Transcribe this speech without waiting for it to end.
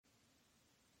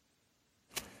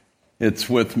It's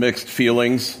with mixed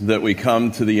feelings that we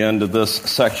come to the end of this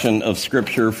section of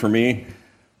Scripture. For me,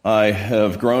 I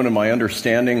have grown in my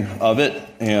understanding of it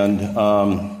and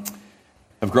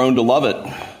have grown to love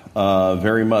it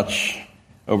very much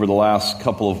over the last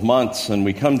couple of months. And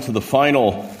we come to the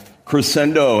final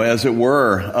crescendo, as it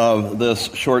were, of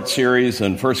this short series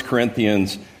in 1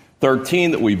 Corinthians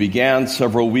 13 that we began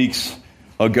several weeks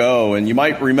ago. And you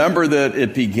might remember that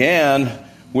it began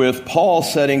with Paul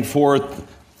setting forth,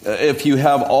 if you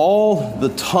have all the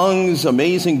tongues,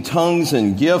 amazing tongues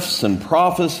and gifts and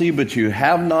prophecy, but you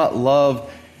have not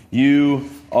love, you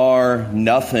are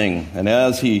nothing. And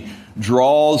as he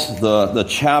draws the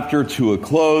chapter to a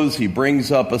close, he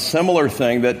brings up a similar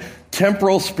thing, that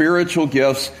temporal spiritual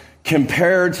gifts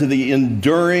compared to the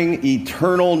enduring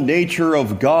eternal nature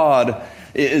of God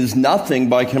is nothing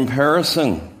by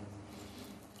comparison.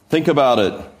 Think about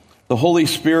it. The Holy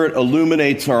Spirit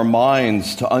illuminates our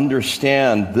minds to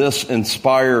understand this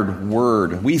inspired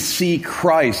word. We see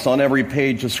Christ on every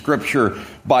page of Scripture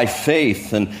by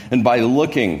faith and by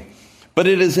looking. But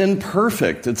it is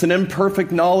imperfect. It's an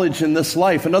imperfect knowledge in this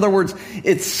life. In other words,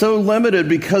 it's so limited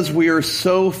because we are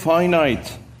so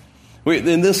finite.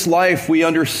 In this life, we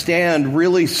understand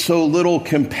really so little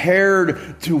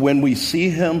compared to when we see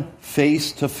Him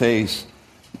face to face.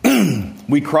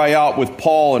 We cry out with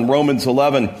Paul in Romans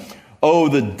 11, "Oh,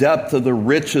 the depth of the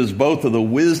riches, both of the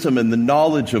wisdom and the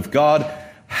knowledge of God.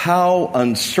 How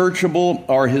unsearchable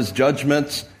are His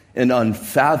judgments and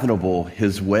unfathomable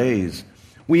His ways."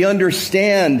 We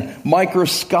understand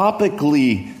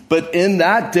microscopically, but in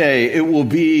that day it will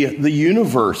be the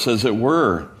universe, as it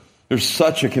were. There's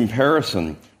such a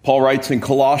comparison. Paul writes in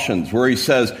Colossians, where he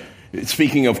says,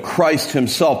 speaking of Christ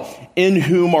Himself, "In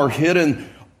whom are hidden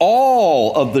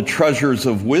all of the treasures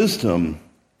of wisdom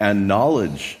and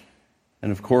knowledge."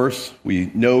 And of course,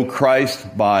 we know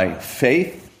Christ by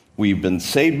faith. We've been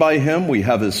saved by Him. We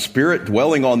have His Spirit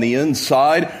dwelling on the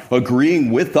inside,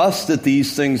 agreeing with us that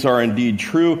these things are indeed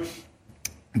true.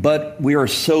 But we are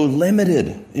so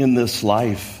limited in this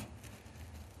life.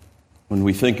 When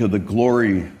we think of the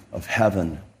glory of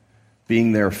heaven,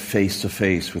 being there face to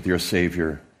face with your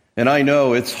Savior. And I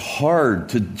know it's hard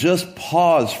to just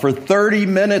pause for 30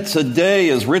 minutes a day,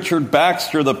 as Richard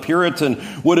Baxter, the Puritan,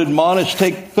 would admonish.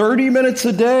 Take 30 minutes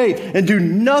a day and do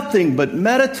nothing but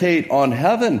meditate on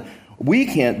heaven. We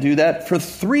can't do that for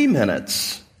 3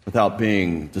 minutes without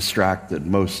being distracted,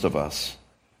 most of us.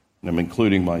 And I'm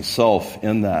including myself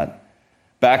in that.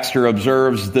 Baxter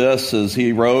observes this as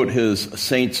he wrote his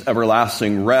Saints'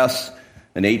 Everlasting Rest,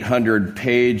 an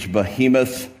 800-page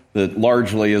behemoth that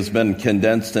largely has been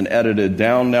condensed and edited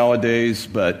down nowadays,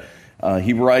 but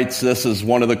he writes this as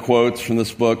one of the quotes from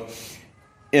this book.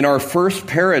 "In our first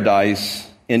paradise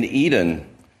in Eden,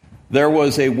 there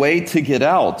was a way to get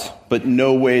out, but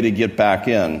no way to get back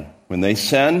in. When they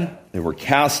sinned, they were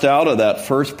cast out of that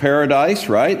first paradise,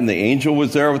 right? And the angel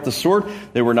was there with the sword.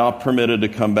 They were not permitted to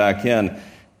come back in."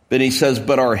 Then he says,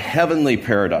 "But our heavenly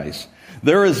paradise,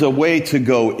 there is a way to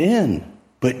go in,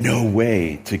 but no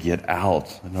way to get out."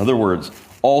 In other words,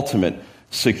 ultimate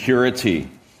security.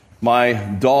 My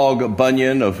dog,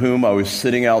 Bunyan, of whom I was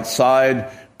sitting outside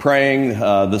praying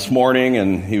this morning,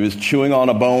 and he was chewing on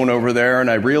a bone over there, and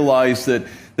I realized that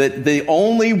the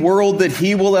only world that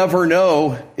he will ever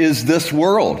know is this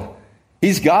world.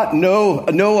 He's got no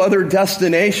other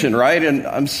destination, right? And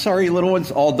I'm sorry, little ones,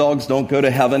 all dogs don't go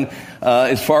to heaven,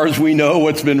 as far as we know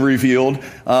what's been revealed.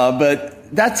 But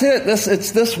that's it.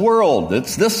 It's this world.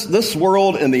 It's this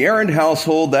world in the Aaron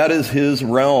household. That is his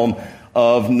realm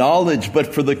of knowledge.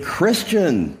 But for the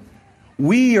Christian,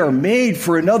 we are made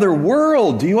for another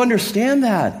world. Do you understand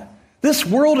that? This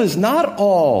world is not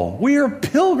all. We are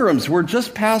pilgrims. We're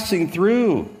just passing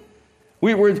through.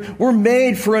 We're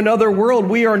made for another world.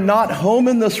 We are not home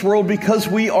in this world because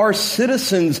we are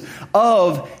citizens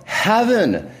of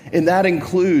heaven. And that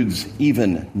includes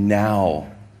even now,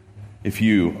 if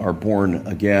you are born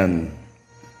again.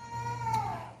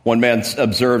 One man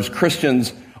observes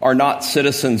Christians are not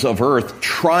citizens of earth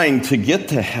trying to get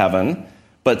to heaven,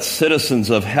 but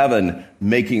citizens of heaven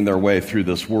making their way through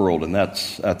this world. And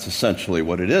that's essentially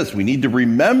what it is. We need to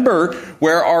remember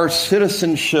where our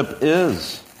citizenship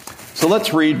is. So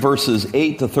let's read verses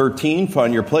 8 to 13.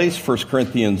 Find your place, 1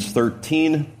 Corinthians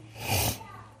 13.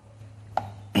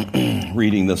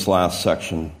 Reading this last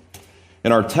section.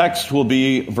 And our text will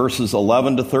be verses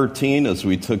 11 to 13 as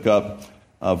we took up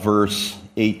verse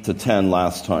 8 to 10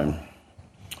 last time.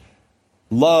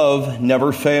 "Love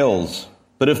never fails,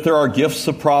 but if there are gifts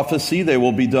of prophecy, they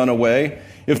will be done away.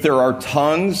 If there are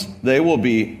tongues, they will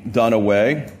be done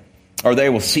away, or they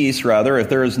will cease rather. If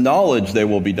there is knowledge, they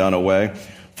will be done away.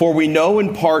 For we know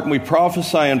in part and we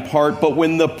prophesy in part, but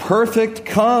when the perfect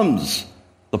comes,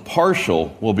 the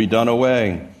partial will be done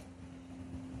away.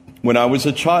 When I was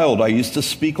a child, I used to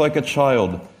speak like a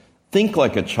child, think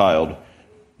like a child,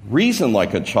 reason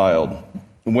like a child.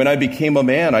 And when I became a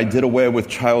man, I did away with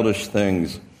childish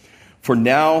things. For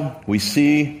now we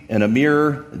see in a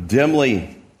mirror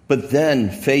dimly, but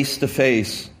then face to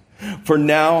face. For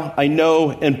now I know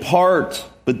in part,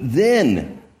 but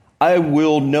then I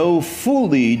will know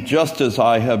fully, just as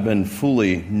I have been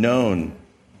fully known.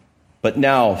 But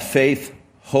now faith,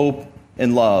 hope,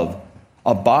 and love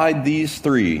abide, these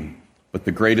three, but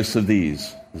the greatest of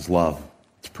these is love.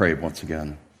 Let's pray once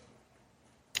again.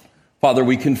 Father,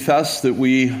 we confess that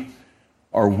we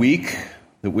are weak,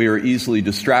 that we are easily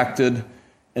distracted,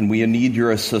 and we need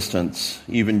your assistance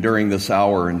even during this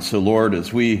hour. And so, Lord,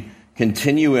 as we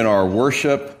continue in our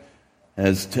worship,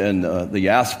 in the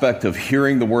aspect of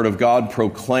hearing the word of God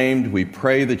proclaimed, we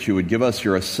pray that you would give us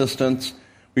your assistance.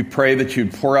 We pray that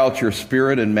you'd pour out your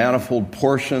Spirit in manifold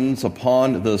portions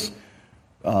upon this,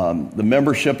 the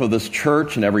membership of this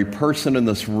church and every person in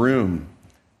this room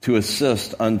to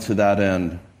assist unto that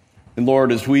end. And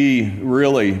Lord, as we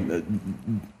really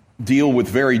deal with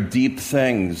very deep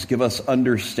things, give us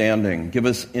understanding, give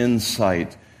us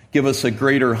insight, give us a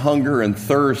greater hunger and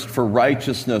thirst for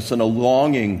righteousness and a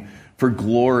longing for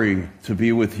glory, to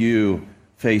be with you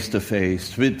face to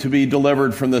face, to be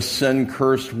delivered from this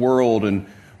sin-cursed world and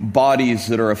bodies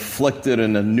that are afflicted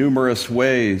in numerous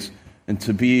ways, and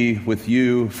to be with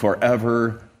you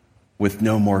forever with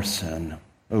no more sin.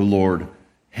 O Lord,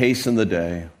 hasten the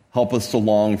day. Help us to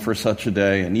long for such a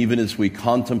day. And even as we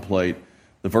contemplate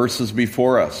the verses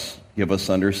before us, give us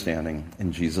understanding.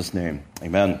 In Jesus' name,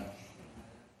 amen.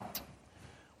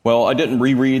 Well, I didn't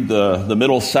reread the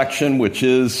middle section, which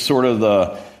is sort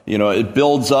of it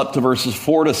builds up to verses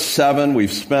 4 to 7.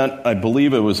 We've spent, I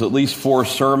believe it was at least 4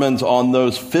 sermons on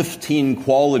those 15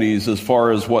 qualities as far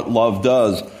as what love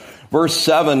does. Verse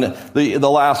 7, the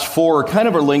last 4 kind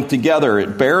of are linked together.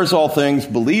 It bears all things,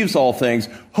 believes all things,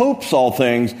 hopes all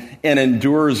things, and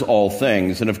endures all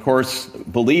things. And of course,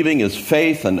 believing is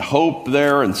faith and hope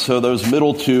there. And so those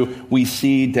middle 2 we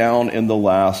see down in the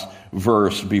last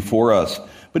verse before us.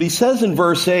 But he says in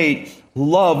verse 8,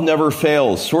 love never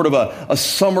fails, sort of a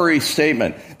summary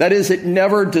statement. That is, it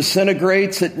never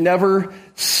disintegrates, it never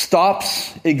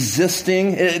stops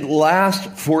existing, it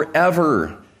lasts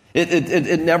forever.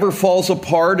 It never falls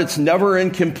apart, it's never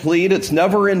incomplete, it's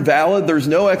never invalid, there's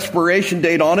no expiration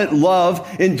date on it.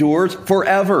 Love endures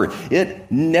forever.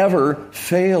 It never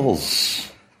fails.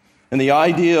 And the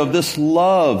idea of this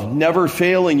love never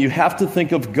failing, you have to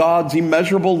think of God's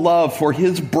immeasurable love for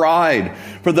his bride,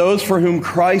 for those for whom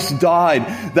Christ died.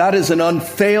 That is an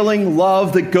unfailing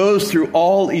love that goes through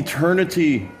all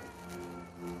eternity.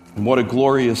 And what a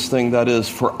glorious thing that is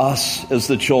for us as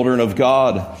the children of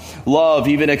God. Love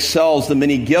even excels the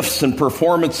many gifts and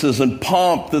performances and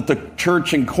pomp that the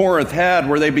church in Corinth had,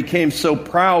 where they became so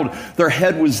proud their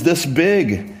head was this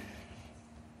big.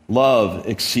 Love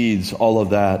exceeds all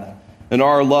of that. And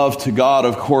our love to God,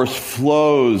 of course,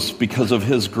 flows because of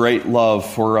his great love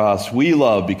for us. We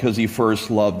love because he first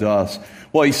loved us.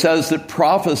 Well, he says that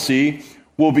prophecy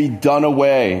will be done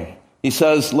away. He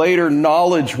says later,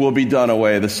 knowledge will be done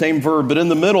away. The same verb, but in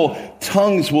the middle,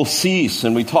 tongues will cease.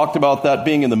 And we talked about that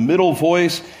being in the middle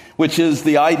voice, which is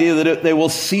the idea that they will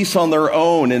cease on their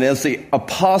own. And as the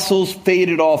apostles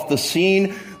faded off the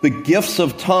scene, the gifts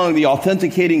of tongue, the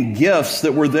authenticating gifts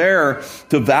that were there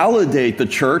to validate the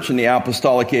church in the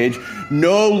apostolic age,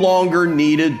 no longer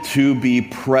needed to be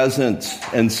present.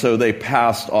 And so they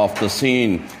passed off the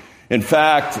scene. In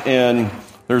fact,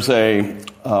 there's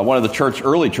one of the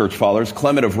early church fathers,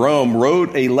 Clement of Rome,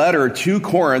 wrote a letter to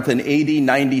Corinth in AD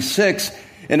 96.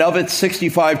 And of its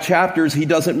 65 chapters, he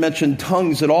doesn't mention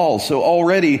tongues at all. So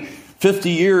already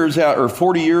 40 years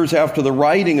after the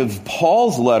writing of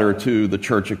Paul's letter to the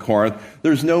church at Corinth,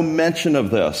 there's no mention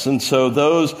of this. And so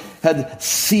those had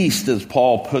ceased, as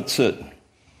Paul puts it.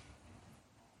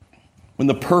 When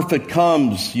the perfect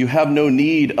comes, you have no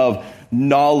need of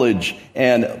knowledge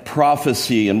and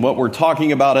prophecy. And what we're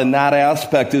talking about in that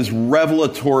aspect is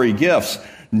revelatory gifts,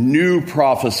 new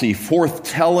prophecy,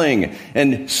 forthtelling,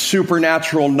 and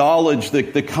supernatural knowledge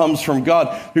that comes from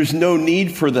God. There's no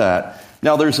need for that.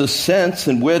 Now, there's a sense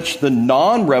in which the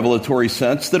non-revelatory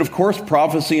sense that, of course,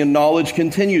 prophecy and knowledge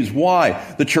continues. Why?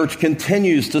 The church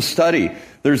continues to study.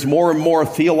 There's more and more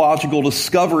theological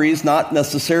discoveries, not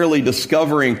necessarily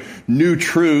discovering new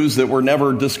truths that were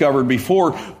never discovered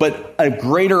before, but a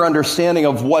greater understanding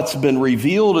of what's been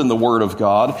revealed in the Word of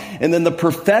God. And then the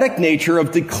prophetic nature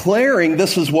of declaring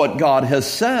this is what God has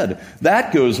said.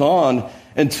 That goes on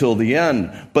until the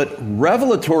end. But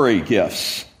revelatory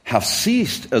gifts have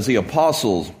ceased as the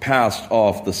apostles passed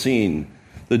off the scene.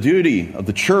 The duty of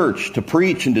the church to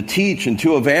preach and to teach and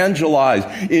to evangelize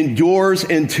endures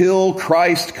until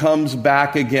Christ comes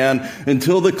back again,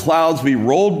 until the clouds be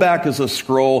rolled back as a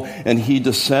scroll and he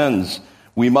descends.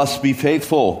 We must be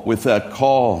faithful with that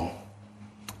call.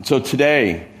 So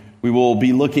today, we will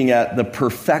be looking at the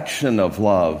perfection of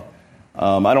love.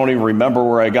 I don't even remember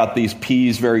where I got these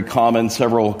P's, very common.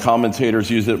 Several commentators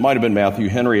used it. It might have been Matthew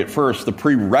Henry at first. The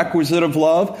prerequisite of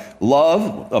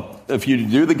love, if you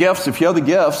do the gifts, if you have the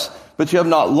gifts, but you have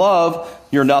not love,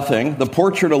 you're nothing. The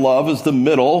portrait of love is the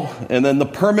middle, and then the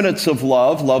permanence of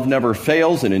love. Love never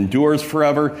fails and endures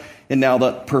forever. And now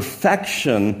the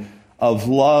perfection of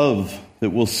love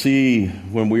that we'll see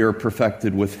when we are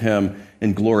perfected with him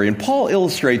in glory. And Paul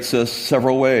illustrates this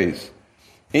several ways.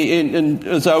 And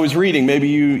as I was reading, maybe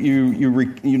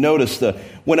you noticed that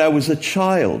when I was a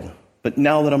child, but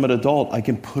now that I'm an adult, I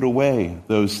can put away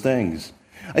those things.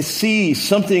 I see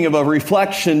something of a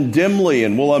reflection dimly,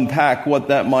 and we'll unpack what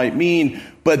that might mean.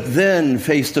 But then,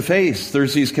 face to face,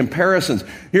 there's these comparisons.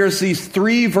 Here's these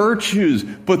three virtues,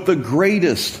 but the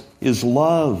greatest is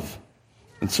love.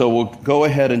 And so we'll go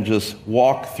ahead and just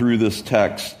walk through this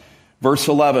text. Verse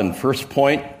 11, first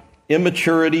point.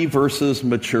 Immaturity versus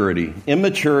maturity.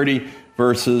 Immaturity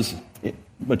versus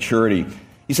maturity.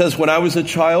 He says, when I was a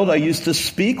child, I used to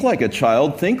speak like a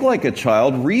child, think like a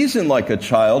child, reason like a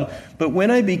child. But when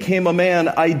I became a man,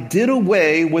 I did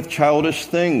away with childish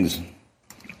things.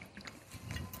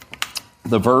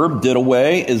 The verb did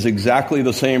away is exactly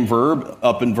the same verb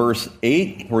up in verse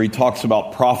 8, where he talks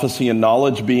about prophecy and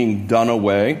knowledge being done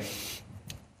away.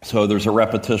 So there's a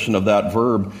repetition of that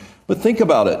verb. But think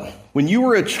about it. When you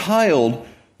were a child,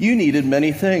 you needed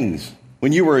many things.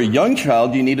 When you were a young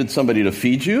child, you needed somebody to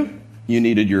feed you. You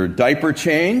needed your diaper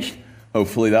changed.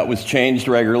 Hopefully that was changed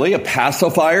regularly. A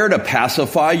pacifier to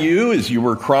pacify you as you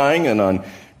were crying and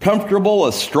uncomfortable.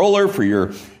 A stroller for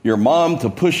your mom to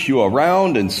push you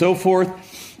around and so forth.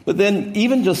 But then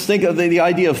even just think of the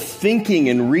idea of thinking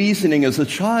and reasoning as a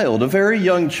child. A very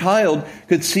young child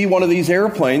could see one of these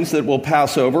airplanes that we'll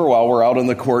pass over while we're out in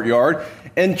the courtyard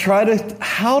and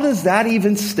how does that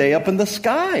even stay up in the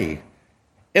sky?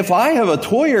 If I have a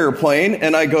toy airplane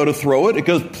and I go to throw it, it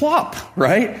goes plop,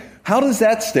 right? How does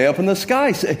that stay up in the sky?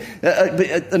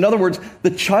 In other words,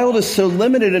 the child is so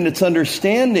limited in its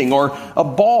understanding. Or a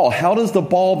ball, how does the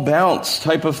ball bounce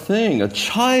type of thing? A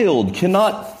child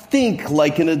cannot think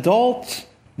like an adult.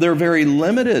 They're very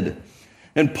limited.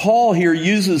 And Paul here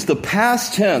uses the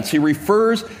past tense. He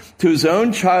refers to his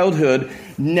own childhood,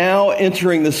 now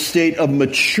entering the state of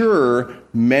mature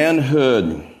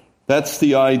manhood. That's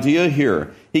the idea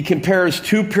here. He compares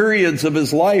two periods of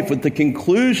his life with the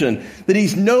conclusion that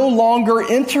he's no longer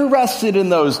interested in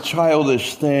those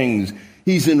childish things.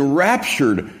 He's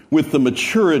enraptured with the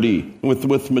maturity,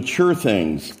 with mature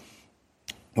things.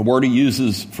 The word he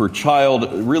uses for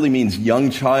child really means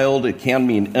young child. It can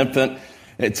mean infant.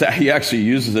 He actually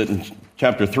uses it in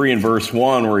chapter 3 and verse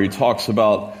 1 where he talks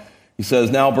about, he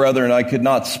says, now, brethren, I could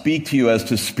not speak to you as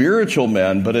to spiritual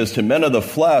men, but as to men of the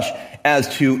flesh,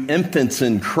 as to infants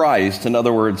in Christ. In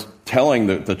other words, telling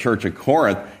the church at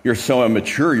Corinth, you're so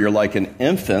immature, you're like an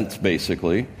infant,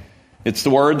 basically. It's the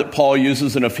word that Paul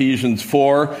uses in Ephesians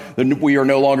 4, that we are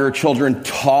no longer children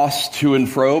tossed to and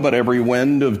fro, but every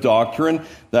wind of doctrine.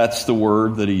 That's the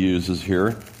word that he uses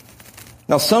here.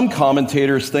 Now, some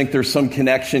commentators think there's some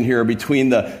connection here between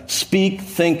the speak,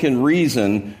 think, and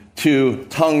reason to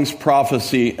tongues,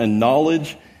 prophecy, and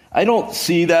knowledge. I don't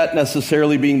see that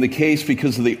necessarily being the case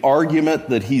because of the argument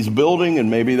that he's building, and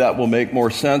maybe that will make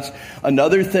more sense.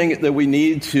 Another thing that we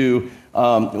need to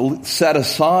set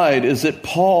aside is that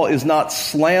Paul is not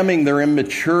slamming their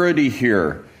immaturity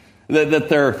here, that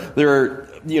their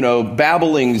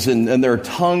babblings and their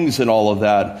tongues and all of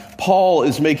that. Paul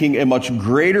is making a much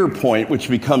greater point, which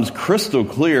becomes crystal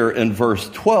clear in verse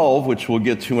 12, which we'll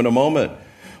get to in a moment.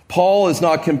 Paul is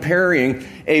not comparing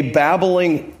a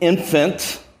babbling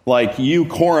infant, like you,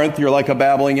 Corinth, you're like a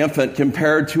babbling infant,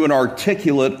 compared to an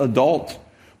articulate adult.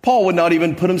 Paul would not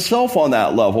even put himself on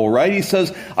that level, right? He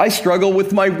says, I struggle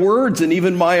with my words and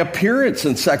even my appearance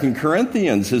in 2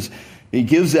 Corinthians. He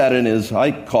gives that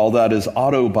I call that his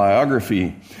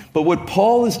autobiography. But what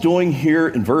Paul is doing here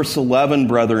in verse 11,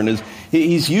 brethren, is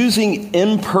he's using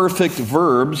imperfect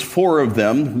verbs, 4 of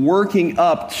them, working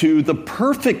up to the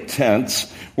perfect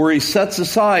tense, where he sets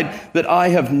aside that I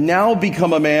have now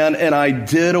become a man and I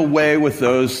did away with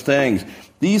those things.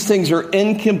 These things are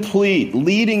incomplete,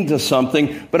 leading to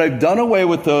something, but I've done away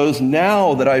with those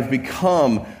now that I've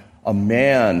become a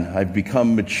man. I've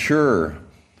become mature.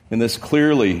 And this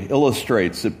clearly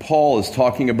illustrates that Paul is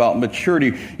talking about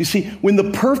maturity. You see, when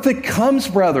the perfect comes,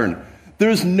 brethren,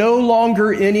 there's no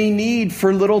longer any need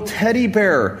for little teddy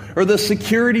bear or the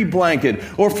security blanket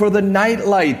or for the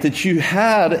nightlight that you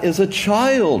had as a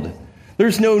child.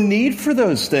 There's no need for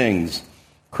those things.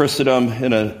 Chrysostom,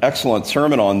 in an excellent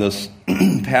sermon on this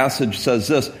passage, says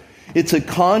this: it's a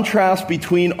contrast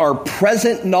between our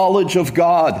present knowledge of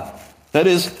God. That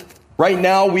is, right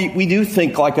now we do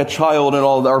think like a child and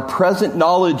all. Our present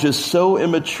knowledge is so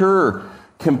immature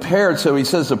compared, so he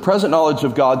says, the present knowledge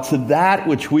of God to that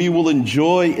which we will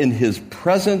enjoy in his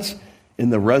presence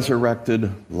in the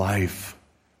resurrected life.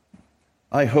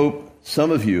 I hope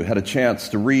some of you had a chance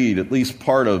to read at least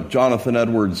part of Jonathan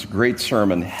Edwards' great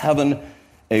sermon, Heaven,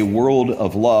 a World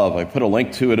of Love. I put a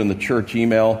link to it in the church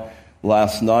email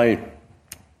last night.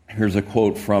 Here's a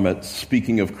quote from it,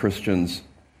 speaking of Christians.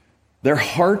 Their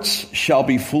hearts shall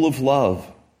be full of love.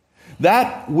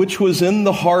 That which was in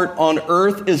the heart on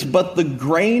earth is but the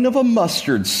grain of a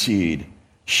mustard seed,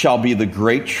 shall be the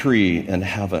great tree in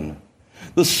heaven.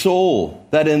 The soul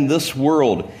that in this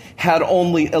world had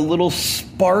only a little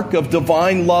spark of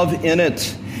divine love in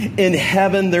it, in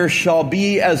heaven there shall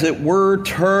be, as it were,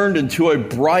 turned into a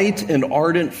bright and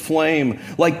ardent flame,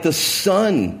 like the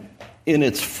sun in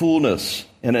its fullness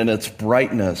and in its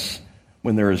brightness,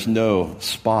 when there is no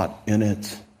spot in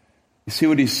it. You see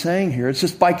what he's saying here? It's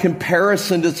just by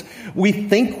comparison. We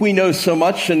think we know so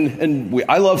much, and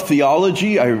I love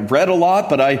theology. I read a lot,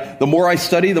 but the more I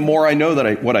study, the more I know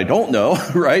what I don't know,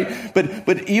 right?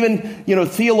 But even,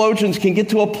 theologians can get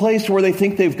to a place where they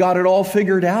think they've got it all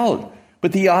figured out.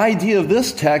 But the idea of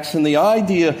this text and the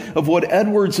idea of what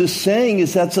Edwards is saying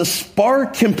is that's a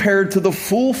spark compared to the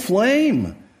full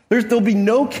flame. There'll be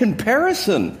no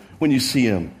comparison when you see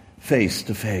him face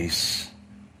to face.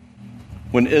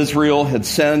 When Israel had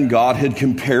sinned, God had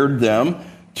compared them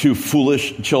to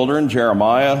foolish children.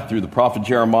 Jeremiah, through the prophet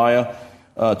Jeremiah,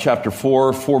 chapter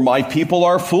 4, for my people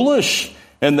are foolish,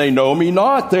 and they know me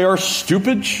not. They are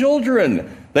stupid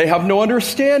children. They have no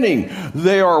understanding.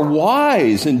 They are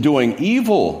wise in doing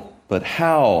evil, but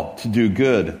how to do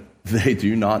good they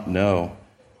do not know.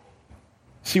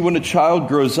 See, when a child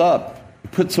grows up, he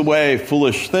puts away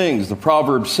foolish things. The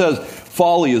proverb says,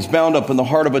 folly is bound up in the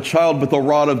heart of a child, but the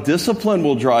rod of discipline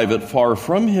will drive it far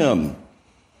from him.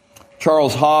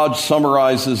 Charles Hodge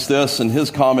summarizes this in his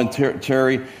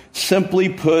commentary. Simply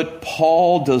put,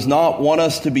 Paul does not want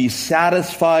us to be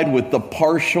satisfied with the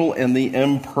partial and the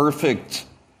imperfect.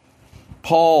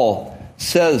 Paul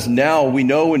says, now we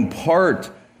know in part.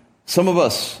 Some of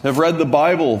us have read the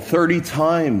Bible 30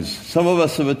 times. Some of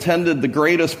us have attended the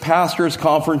greatest pastors'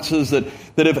 conferences that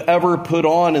have ever put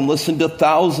on and listened to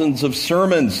thousands of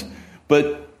sermons.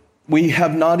 But we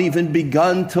have not even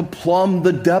begun to plumb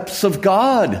the depths of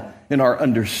God in our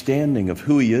understanding of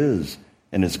who he is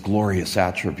and his glorious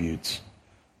attributes.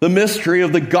 The mystery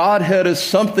of the Godhead is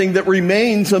something that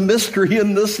remains a mystery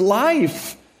in this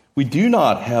life. We do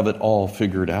not have it all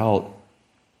figured out.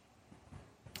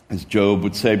 As Job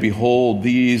would say, behold,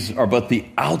 these are but the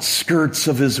outskirts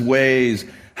of his ways.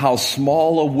 How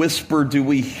small a whisper do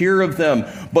we hear of them,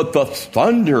 but the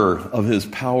thunder of his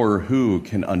power, who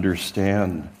can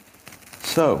understand?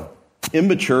 So,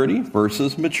 immaturity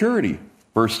versus maturity.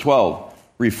 Verse 12,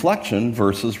 reflection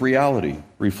versus reality.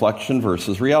 Reflection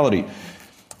versus reality.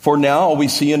 For now we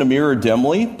see in a mirror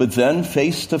dimly, but then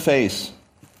face to face.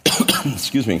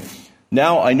 Excuse me.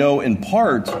 Now I know in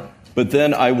part, but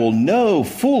then I will know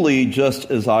fully, just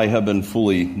as I have been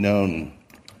fully known.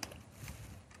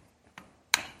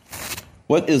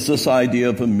 What is this idea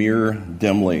of a mirror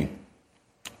dimly?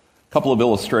 A couple of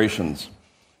illustrations.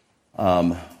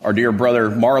 Our dear brother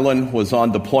Marlon was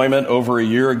on deployment over a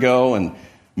year ago, and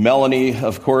Melanie,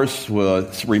 of course,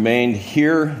 remained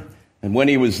here. And when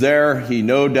he was there, he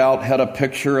no doubt had a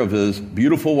picture of his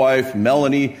beautiful wife,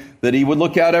 Melanie, that he would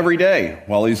look at every day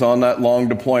while he's on that long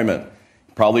deployment.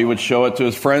 Probably would show it to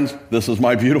his friends. This is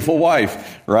my beautiful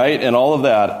wife, right? And all of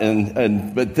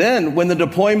that. But then when the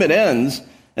deployment ends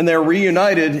and they're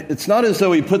reunited, it's not as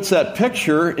though he puts that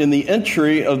picture in the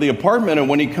entry of the apartment, and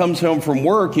when he comes home from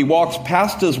work, he walks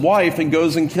past his wife and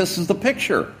goes and kisses the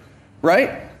picture,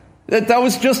 right? That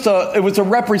was just it was a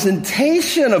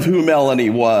representation of who Melanie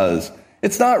was.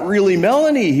 It's not really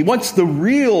Melanie. He wants the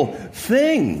real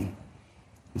thing.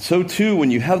 And so too,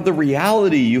 when you have the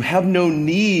reality, you have no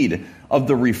need of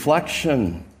the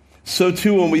reflection. So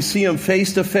too, when we see him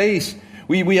face to face,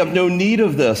 we have no need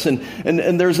of this. And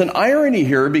there's an irony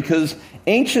here, because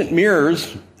ancient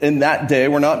mirrors in that day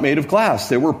were not made of glass.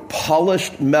 They were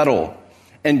polished metal.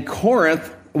 And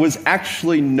Corinth was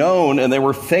actually known, and they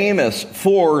were famous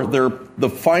for the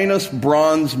finest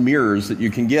bronze mirrors that you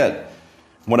can get.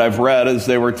 What I've read is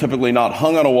they were typically not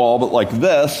hung on a wall, but like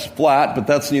this, flat, but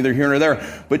that's neither here nor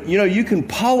there. But, you can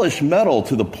polish metal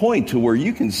to the point to where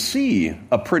you can see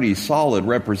a pretty solid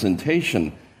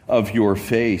representation of your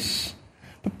face.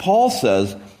 But Paul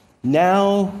says,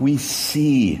 now we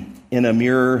see in a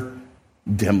mirror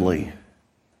dimly.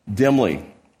 Dimly.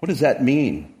 What does that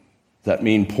mean? Does that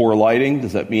mean poor lighting?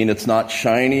 Does that mean it's not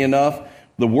shiny enough?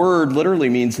 The word literally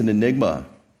means an enigma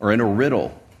or in a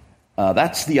riddle.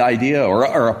 That's the idea,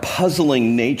 or a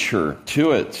puzzling nature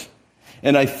to it.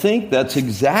 And I think that's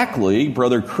exactly,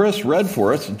 Brother Chris read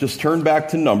for us. Just turn back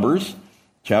to Numbers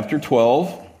chapter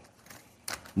 12.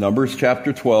 Numbers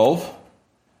chapter 12.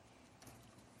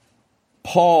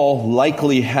 Paul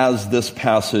likely has this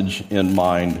passage in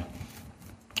mind.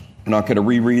 I'm not going to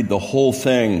reread the whole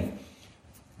thing,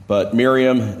 but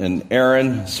Miriam and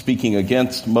Aaron speaking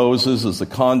against Moses is the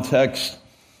context.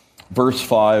 Verse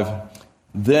 5.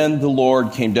 Then the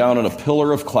Lord came down in a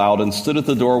pillar of cloud and stood at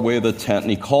the doorway of the tent,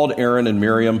 and he called Aaron and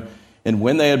Miriam. And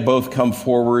when they had both come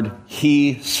forward,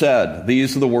 he said,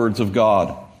 these are the words of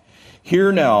God,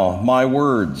 hear now my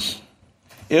words.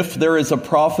 If there is a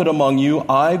prophet among you,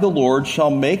 I, the Lord,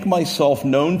 shall make myself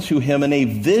known to him in a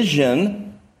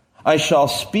vision. I shall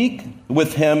speak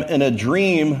with him in a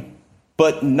dream,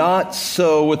 but not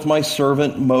so with my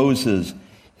servant Moses.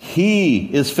 He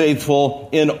is faithful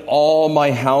in all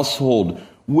my household.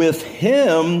 With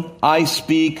him I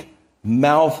speak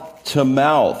mouth to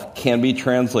mouth, can be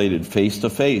translated face to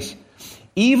face,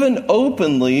 even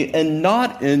openly and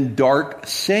not in dark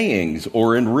sayings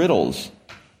or in riddles.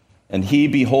 And he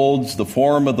beholds the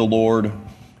form of the Lord.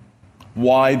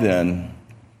 Why then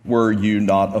were you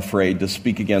not afraid to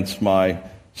speak against my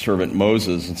servant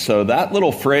Moses? And so that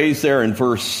little phrase there in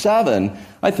verse 7,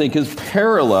 I think, is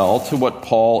parallel to what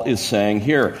Paul is saying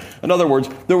here. In other words,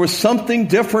 there was something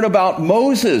different about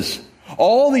Moses.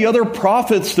 All the other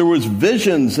prophets, there was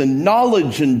visions and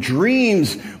knowledge and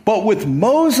dreams. But with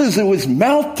Moses, it was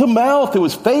mouth to mouth. It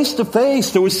was face to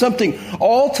face. There was something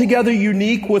altogether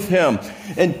unique with him.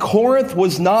 And Corinth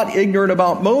was not ignorant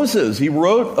about Moses. He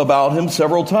wrote about him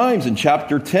several times. In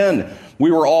chapter 10,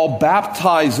 we were all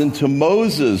baptized into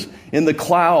Moses in the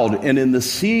cloud and in the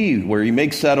sea, where he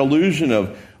makes that allusion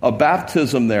of a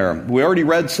baptism there. We already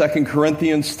read 2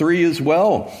 Corinthians 3 as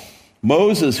well.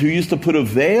 Moses, who used to put a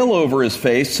veil over his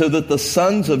face so that the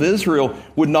sons of Israel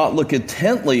would not look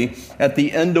intently at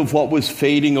the end of what was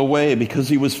fading away, because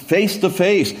he was face to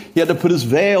face. He had to put his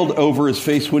veil over his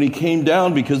face when he came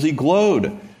down because he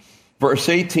glowed. Verse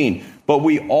 18, but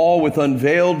we all with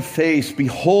unveiled face,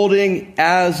 beholding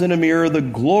as in a mirror the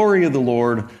glory of the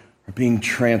Lord, are being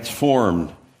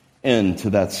transformed into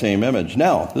that same image.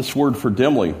 Now, this word for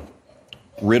dimly,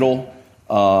 riddle,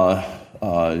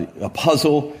 a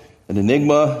puzzle, an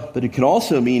enigma, but it can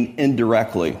also mean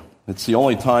indirectly. It's the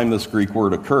only time this Greek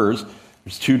word occurs.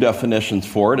 There's two definitions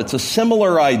for it. It's a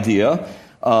similar idea,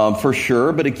 for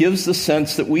sure, but it gives the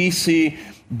sense that we see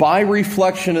by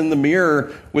reflection in the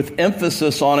mirror with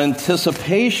emphasis on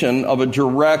anticipation of a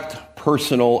direct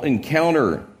personal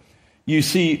encounter. You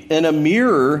see, in a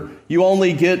mirror, you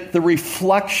only get the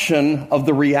reflection of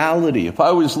the reality. If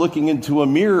I was looking into a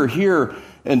mirror here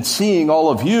and seeing all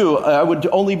of you, I would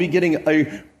only be getting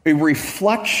a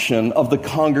reflection of the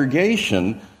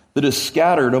congregation that is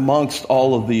scattered amongst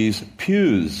all of these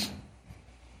pews.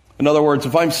 In other words,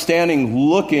 if I'm standing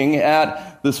looking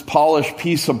at this polished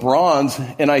piece of bronze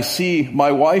and I see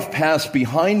my wife pass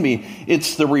behind me,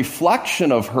 it's the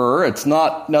reflection of her. It's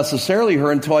not necessarily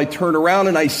her until I turn around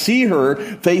and I see her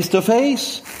face to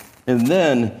face. And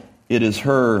then it is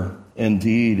her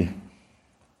indeed.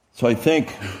 So I think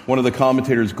one of the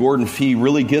commentators, Gordon Fee,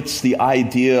 really gets the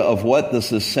idea of what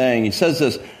this is saying. He says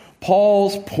this,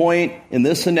 Paul's point in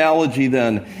this analogy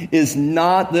then is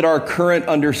not that our current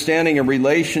understanding and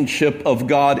relationship of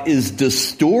God is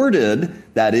distorted,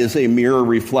 that is a mirror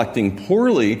reflecting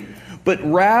poorly, but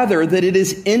rather that it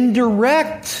is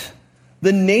indirect.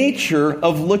 The nature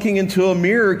of looking into a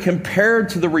mirror compared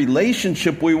to the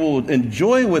relationship we will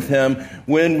enjoy with him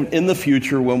when in the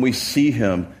future when we see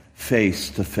him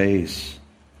face to face.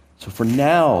 So for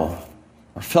now,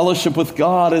 our fellowship with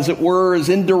God, as it were, is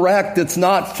indirect. It's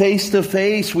not face to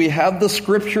face. We have the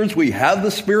scriptures. We have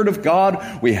the Spirit of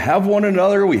God. We have one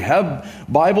another. We have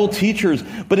Bible teachers.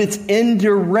 But it's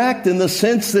indirect in the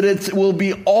sense that it will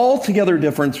be altogether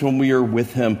different when we are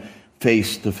with him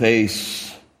face to face.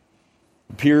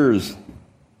 It appears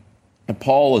And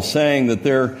Paul is saying that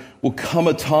there will come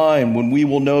a time when we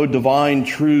will know divine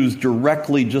truths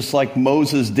directly, just like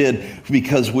Moses did,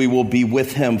 because we will be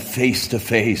with him face to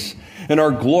face. In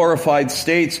our glorified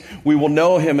states, we will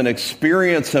know him and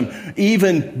experience him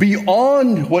even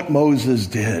beyond what Moses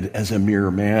did as a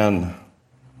mere man.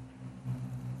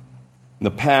 In the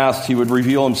past, he would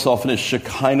reveal himself in his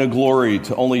Shekinah glory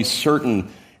to only certain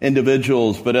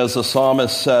individuals. But as the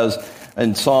psalmist says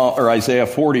in Isaiah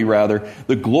 40,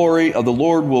 the glory of the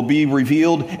Lord will be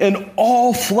revealed, and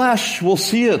all flesh will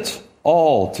see it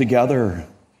all together.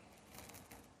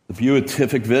 The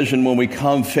beatific vision when we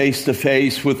come face to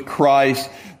face with Christ,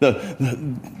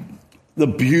 the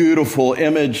beautiful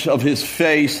image of his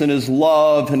face and his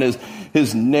love and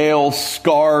his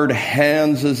nail-scarred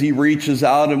hands as he reaches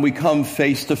out and we come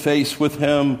face to face with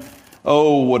him.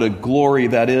 Oh, what a glory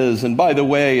that is. And by the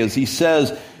way, as he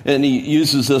says, and he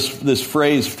uses this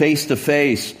phrase, face to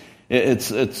face, it's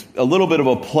a little bit of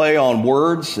a play on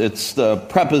words. It's the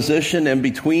preposition in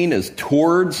between is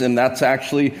towards, and that's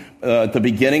actually at the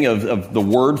beginning of the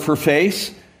word for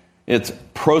face. It's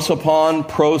prosopon,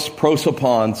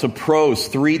 prosopon. So pros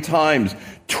 3 times.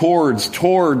 Towards.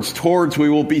 We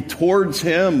will be towards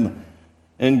him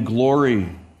in glory.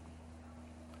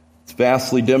 It's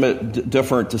vastly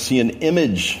different to see an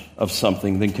image of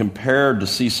something than compared to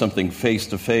see something face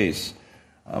to face.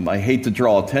 I hate to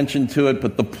draw attention to it,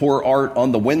 but the poor art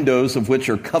on the windows, of which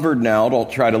are covered now, don't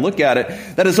try to look at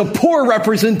it. That is a poor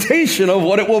representation of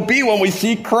what it will be when we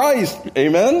see Christ.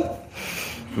 Amen?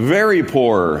 Very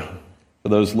poor. For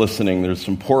those listening, there's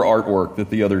some poor artwork that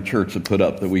the other church had put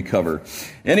up that we cover.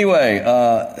 Anyway,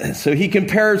 so he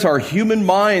compares our human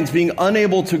minds being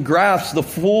unable to grasp the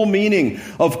full meaning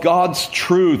of God's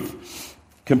truth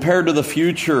compared to the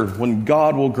future when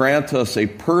God will grant us a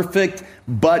perfect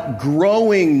but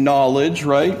growing knowledge,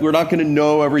 right? We're not going to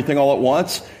know everything all at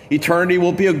once. Eternity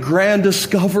will be a grand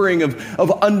discovering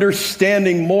of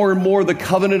understanding more and more the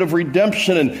covenant of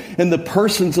redemption and the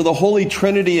persons of the Holy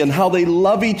Trinity and how they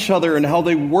love each other and how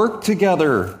they work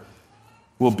together.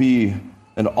 Will be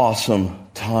an awesome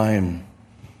time.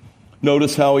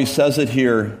 Notice how he says it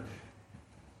here.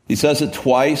 He says it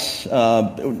twice.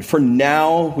 For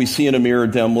now, we see in a mirror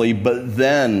dimly, but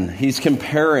then he's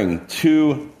comparing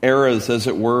 2 eras, as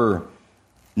it were.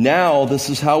 Now, this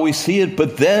is how we see it,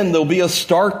 but then there'll be a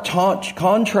stark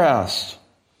contrast.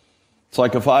 It's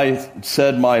like if I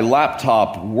said my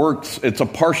laptop works, it's a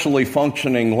partially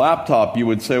functioning laptop, you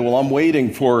would say, well, I'm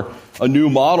waiting for a new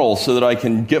model so that I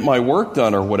can get my work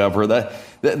done or whatever.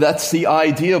 That's the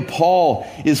idea. Paul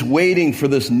is waiting for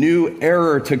this new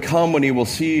era to come when he will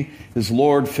see his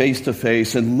Lord face to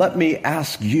face. And let me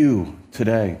ask you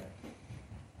today,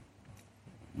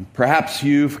 perhaps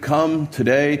you've come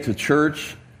today to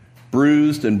church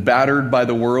bruised and battered by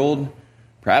the world.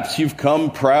 Perhaps you've come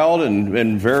proud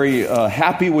and very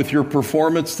happy with your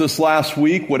performance this last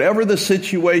week. Whatever the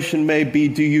situation may be,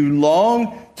 do you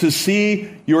long to see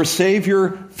your Savior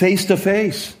face to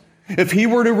face? If he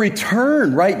were to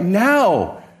return right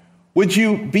now, would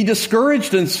you be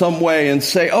discouraged in some way and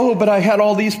say, oh, but I had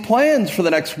all these plans for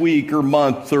the next week or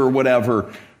month or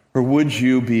whatever? Or would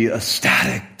you be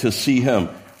ecstatic to see him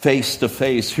face to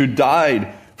face, who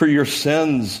died for your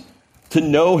sins, to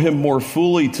know him more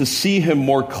fully, to see him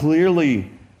more clearly?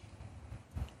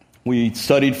 We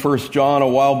studied 1 John a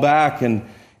while back, and it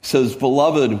says,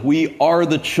 beloved, we are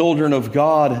the children of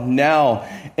God now,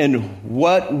 and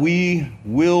what we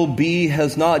will be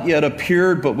has not yet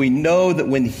appeared, but we know that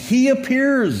when he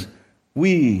appears,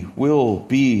 we will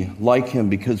be like him,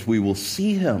 because we will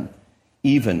see him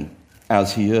even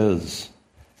as he is.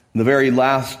 In the very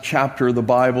last chapter of the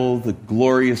Bible, the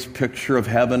glorious picture of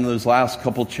heaven, those last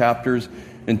couple chapters,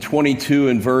 in 22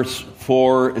 and verse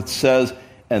 4, it says,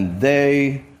 and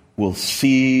they will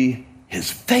see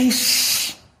his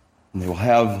face, and they will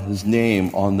have his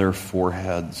name on their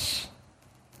foreheads.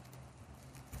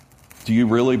 Do you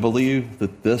really believe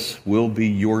that this will be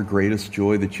your greatest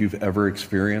joy that you've ever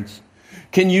experienced?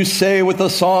 Can you say with the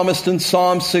psalmist in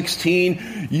Psalm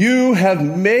 16, you have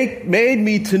made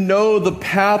me to know the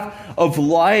path of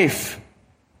life.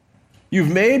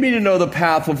 You've made me to know the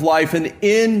path of life, and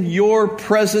in your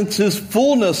presence is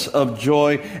fullness of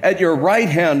joy. At your right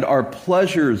hand are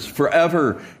pleasures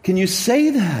forever. Can you say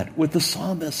that with the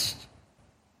psalmist?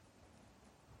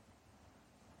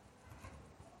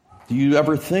 Do you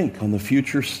ever think on the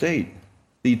future state,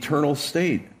 the eternal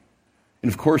state?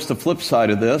 And of course, the flip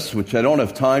side of this, which I don't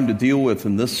have time to deal with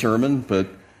in this sermon, but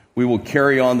we will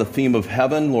carry on the theme of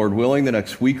heaven, Lord willing, the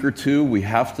next week or two. We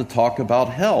have to talk about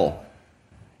hell.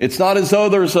 It's not as though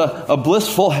there's a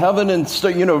blissful heaven and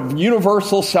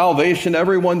universal salvation.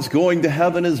 Everyone's going to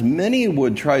heaven, as many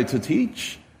would try to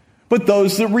teach. But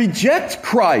those that reject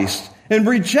Christ and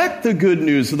reject the good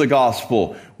news of the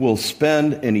gospel will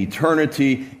spend an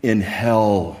eternity in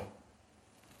hell.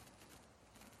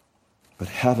 But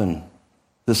heaven,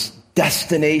 this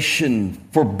destination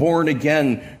for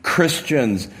born-again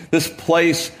Christians, this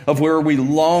place of where we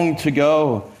long to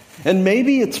go. And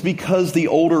maybe it's because the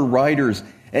older writers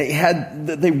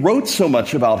they wrote so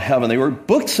much about heaven. They wrote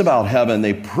books about heaven.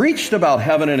 They preached about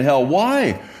heaven and hell.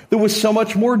 Why? There was so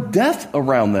much more death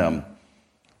around them.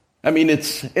 I mean,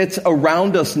 it's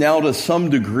around us now to some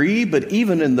degree, but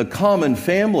even in the common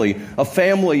family, a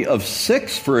family of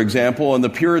 6, for example, in the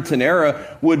Puritan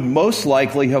era would most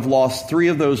likely have lost 3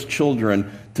 of those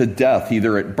children to death,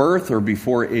 either at birth or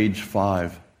before age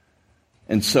 5.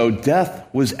 And so death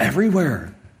was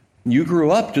everywhere. You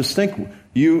grew up, just think,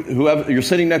 you're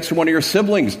sitting next to one of your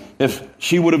siblings. If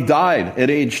she would have died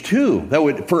at age 2, that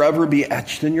would forever be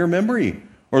etched in your memory.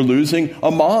 Or losing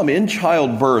a mom in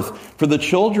childbirth for the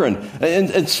children.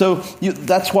 And so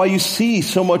that's why you see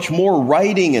so much more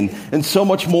writing and so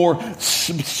much more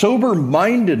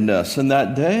sober-mindedness in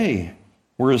that day.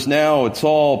 Whereas now it's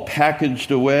all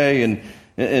packaged away and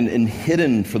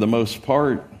hidden for the most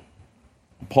part.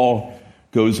 Paul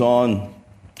goes on.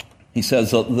 He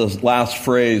says the last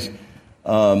phrase,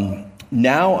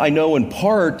 now I know in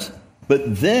part, but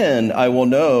then I will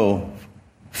know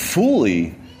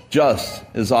fully, just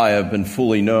as I have been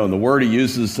fully known. The word he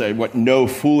uses, what know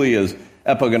fully, is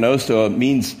epignosto. It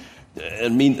means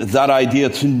that idea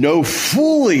to know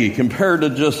fully compared to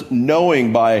just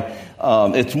knowing by,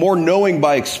 it's more knowing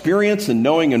by experience and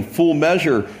knowing in full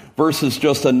measure versus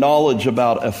just a knowledge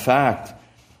about a fact.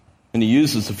 And he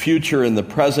uses the future and the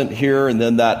present here, and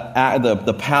then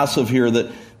the passive here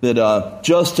that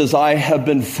just as I have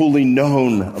been fully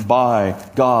known by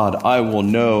God, I will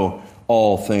know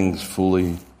all things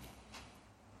fully.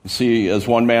 You see, as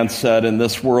one man said, in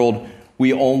this world,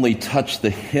 we only touch the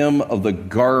hem of the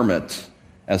garment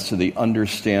as to the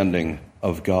understanding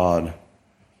of God.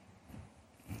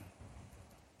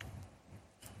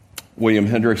 William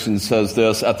Hendrickson says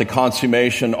this, at the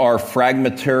consummation, our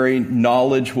fragmentary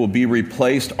knowledge will be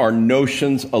replaced. Our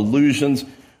notions, illusions,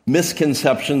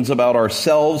 misconceptions about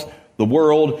ourselves, the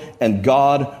world, and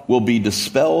God will be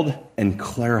dispelled and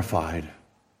clarified.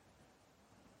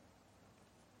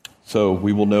 So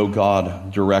we will know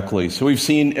God directly. So we've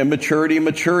seen immaturity,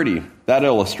 maturity, that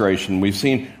illustration. We've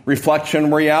seen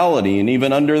reflection, reality, and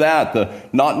even under that, the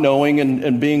not knowing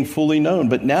and being fully known.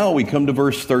 But now we come to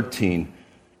verse 13,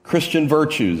 Christian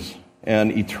virtues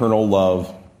and eternal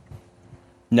love.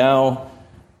 Now,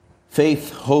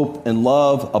 faith, hope, and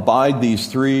love abide these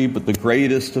 3, but the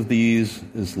greatest of these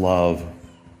is love.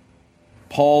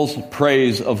 Paul's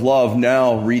praise of love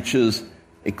now reaches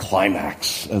a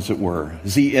climax, as it were,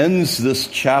 as he ends this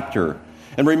chapter.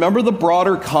 And remember the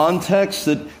broader context,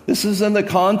 that this is in the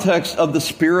context of the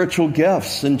spiritual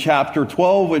gifts in chapter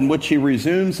 12, in which he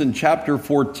resumes in chapter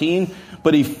 14.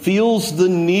 But he feels the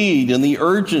need and the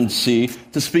urgency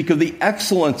to speak of the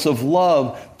excellence of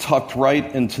love tucked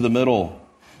right into the middle.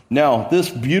 Now, this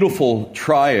beautiful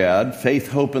triad, faith,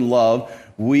 hope, and love,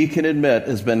 we can admit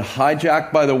has been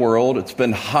hijacked by the world. It's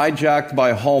been hijacked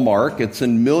by Hallmark. It's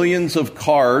in millions of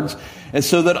cards. And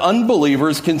so that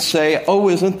unbelievers can say, oh,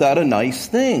 isn't that a nice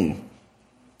thing?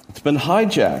 It's been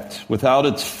hijacked without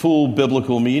its full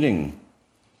biblical meaning.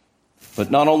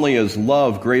 But not only is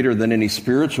love greater than any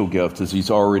spiritual gift, as he's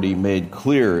already made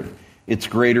clear, it's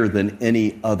greater than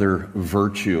any other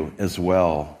virtue as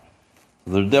well.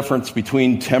 The difference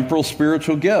between temporal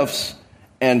spiritual gifts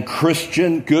and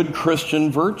good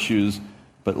Christian virtues,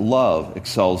 but love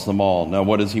excels them all. Now,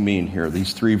 what does he mean here?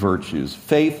 These 3 virtues,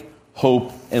 faith,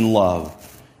 hope, and love.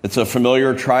 It's a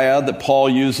familiar triad that Paul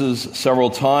uses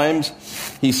several times.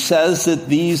 He says that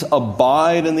these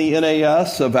abide in the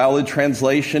NAS. A valid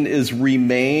translation is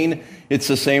remain. It's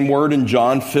the same word in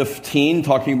John 15,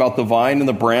 talking about the vine and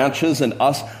the branches and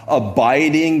us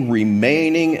abiding,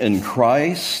 remaining in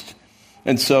Christ.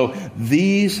 And so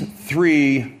these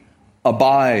 3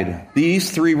 abide. These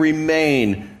 3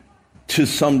 remain to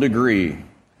some degree.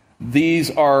 These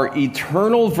are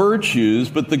eternal virtues,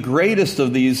 but the greatest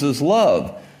of these is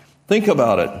love. Think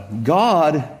about it.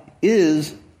 God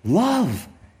is love.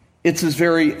 It's his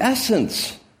very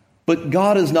essence. But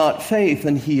God is not faith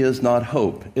and he is not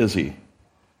hope, is he?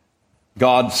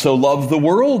 God so loved the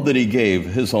world that he gave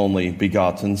his only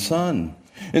begotten Son.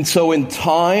 And so in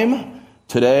time,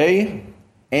 today,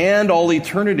 and all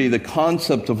eternity, the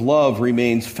concept of love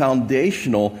remains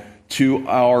foundational to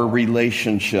our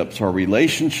relationships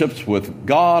with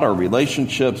God, our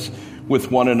relationships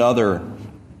with one another.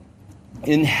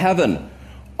 In heaven,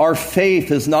 our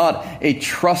faith is not a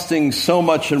trusting so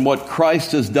much in what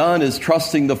Christ has done as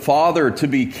trusting the Father to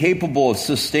be capable of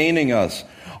sustaining us.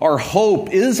 Our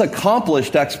hope is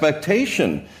accomplished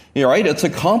expectation. Right? It's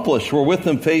accomplished. We're with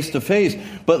Him face to face.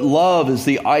 But love is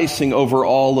the icing over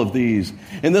all of these.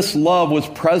 And this love was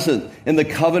present in the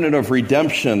covenant of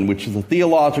redemption, which is a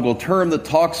theological term that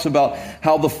talks about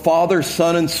how the Father,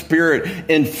 Son, and Spirit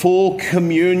in full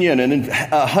communion and in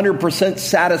 100%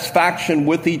 satisfaction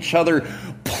with each other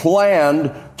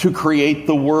planned to create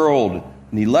the world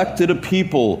and elected a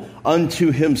people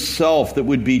unto Himself that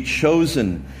would be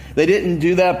chosen. They didn't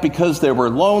do that because they were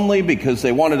lonely, because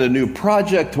they wanted a new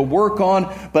project to work on,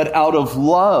 but out of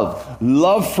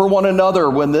love for one another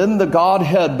within the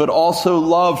Godhead, but also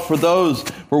love for those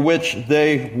for which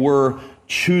they were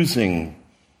choosing.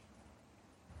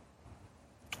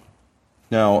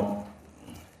 Now,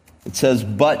 it says,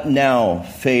 but now,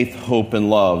 faith, hope, and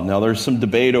love. Now, there's some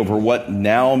debate over what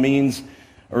now means.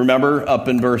 Remember, up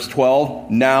in verse 12,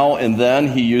 now and then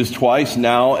he used twice.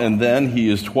 Now and then he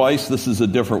used twice. This is a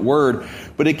different word,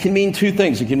 but it can mean two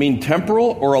things. It can mean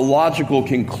temporal or a logical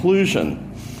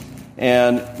conclusion.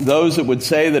 And those that would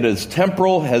say that it's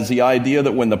temporal has the idea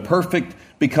that when the perfect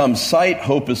becomes sight,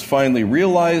 hope is finally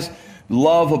realized.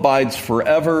 Love abides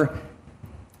forever,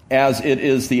 as it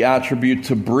is the attribute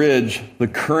to bridge the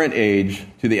current age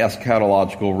to the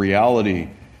eschatological reality.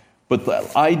 But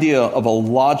the idea of a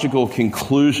logical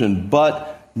conclusion,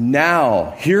 but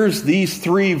now, here's these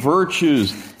three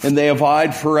virtues, and they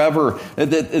abide forever.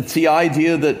 It's the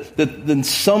idea that in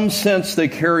some sense they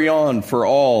carry on for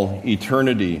all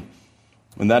eternity.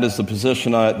 And that is the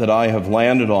position that I have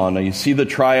landed on. Now, you see the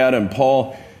triad in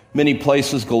Paul, many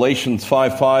places, Galatians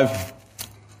 5:5.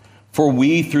 For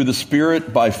we, through the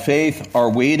Spirit, by faith,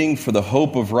 are waiting for the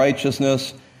hope of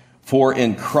righteousness. For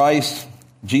in Christ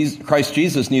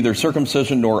Jesus, neither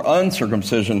circumcision nor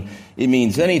uncircumcision, it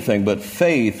means anything but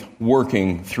faith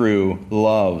working through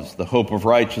love. The hope of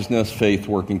righteousness, faith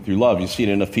working through love. You see it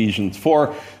in Ephesians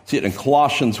 4, see it in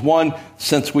Colossians 1.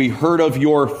 Since we heard of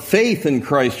your faith in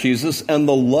Christ Jesus and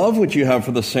the love which you have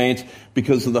for the saints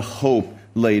because of the hope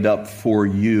laid up for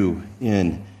you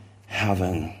in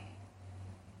heaven.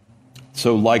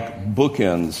 So like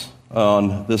bookends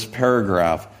on this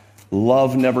paragraph,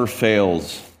 love never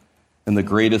fails. And the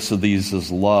greatest of these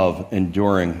is love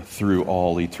enduring through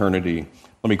all eternity.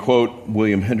 Let me quote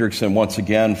William Hendrickson once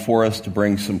again for us to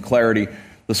bring some clarity.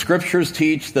 The Scriptures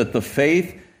teach that the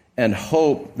faith and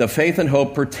hope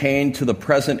pertain to the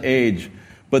present age,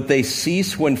 but they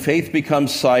cease when faith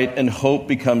becomes sight and hope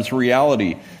becomes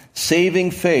reality. Saving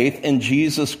faith in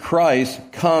Jesus Christ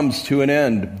comes to an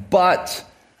end. But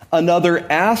another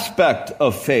aspect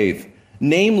of faith,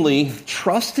 namely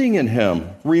trusting in Him,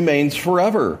 remains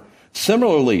forever.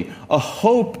 Similarly, a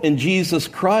hope in Jesus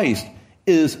Christ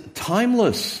is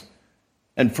timeless.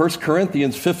 And 1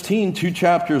 Corinthians 15, 2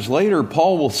 chapters later,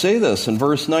 Paul will say this in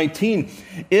verse 19.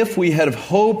 If we had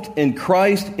hoped in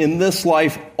Christ in this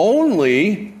life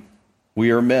only,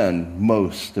 we are men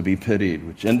most to be pitied,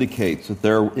 which indicates that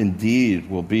there indeed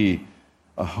will be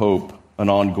a hope, an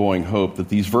ongoing hope, that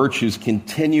these virtues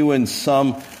continue in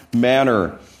some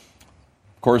manner.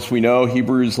 Of course, we know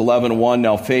Hebrews 11:1,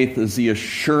 now faith is the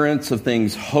assurance of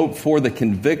things hoped for, the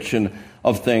conviction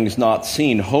of things not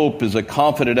seen. Hope is a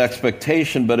confident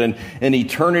expectation, but in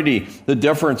eternity, the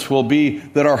difference will be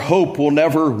that our hope will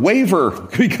never waver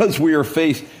because we are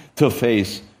face to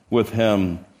face with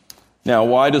Him. Now,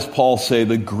 why does Paul say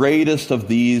the greatest of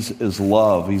these is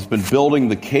love? He's been building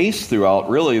the case throughout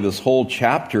really this whole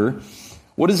chapter.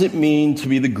 What does it mean to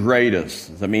be the greatest?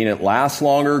 Does it mean it lasts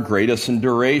longer, greatest in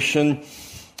duration?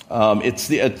 It's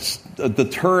the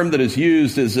term that is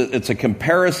used is it's a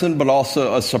comparison, but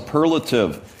also a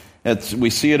superlative. We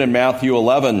see it in Matthew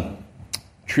 11.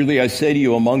 Truly I say to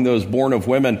you, among those born of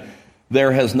women,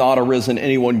 there has not arisen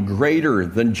anyone greater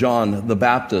than John the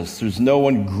Baptist. There's no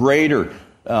one greater.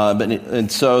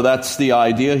 And so that's the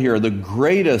idea here. The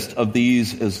greatest of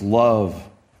these is love.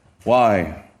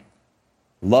 Why?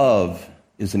 Love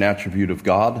is an attribute of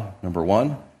God, number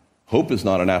one. Hope is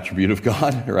not an attribute of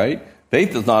God, right?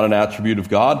 Faith is not an attribute of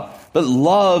God, but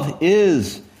love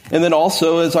is. And then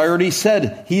also, as I already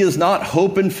said, He is not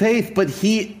hope and faith, but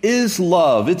He is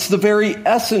love. It's the very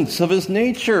essence of His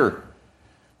nature.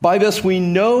 By this we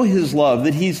know His love,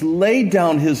 that He's laid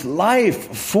down His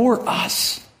life for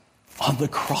us on the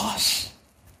cross.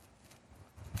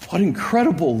 What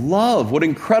incredible love, what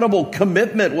incredible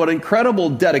commitment, what incredible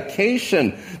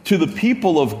dedication to the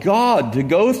people of God to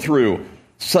go through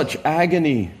such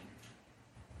agony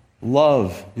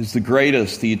Love is the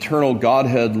greatest. The eternal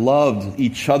Godhead loved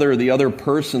each other, the other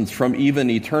persons, from even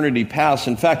eternity past.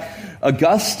 In fact,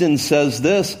 Augustine says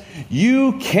this: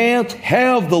 you can't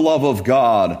have the love of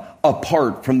God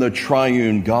apart from the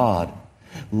triune God.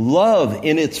 Love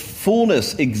in its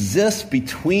fullness exists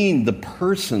between the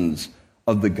persons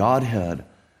of the Godhead.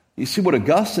 You see what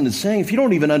Augustine is saying? If you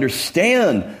don't even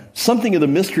understand something of the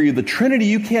mystery of the Trinity,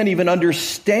 you can't even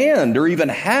understand or even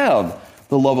have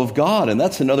the love of God. And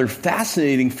that's another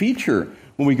fascinating feature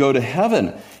when we go to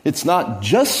heaven. It's not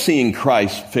just seeing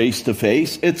Christ face to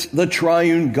face, it's the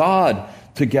triune God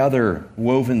together,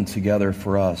 woven together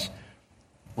for us.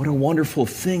 What a wonderful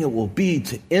thing it will be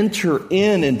to enter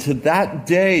into that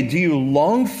day. Do you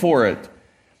long for it?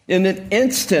 In an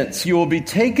instant, you will be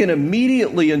taken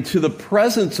immediately into the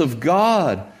presence of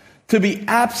God. To be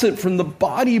absent from the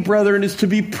body, brethren, is to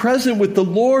be present with the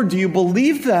Lord. Do you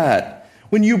believe that?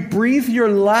 When you breathe your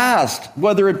last,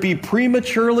 whether it be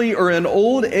prematurely or in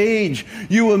old age,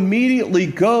 you immediately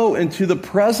go into the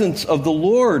presence of the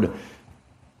Lord.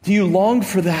 Do you long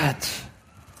for that?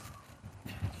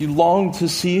 You long to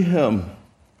see Him.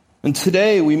 And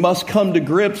today we must come to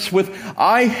grips with,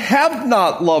 I have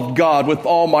not loved God with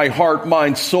all my heart,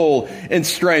 mind, soul, and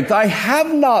strength. I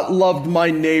have not loved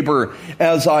my neighbor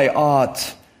as I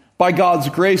ought. By God's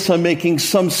grace, I'm making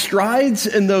some strides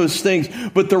in those things.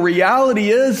 But the reality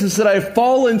is that I've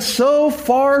fallen so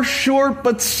far short,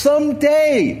 but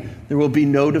someday there will be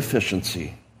no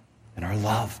deficiency in our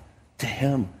love to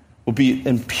Him. Will be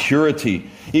in purity.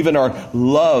 Even our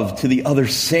love to the other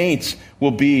saints will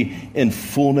be in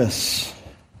fullness.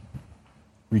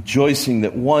 Rejoicing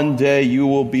that one day you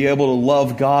will be able to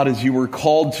love God as you were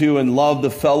called to and love the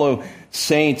fellow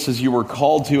saints as you were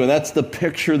called to. And that's the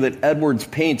picture that Edwards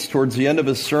paints towards the end of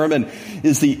his sermon,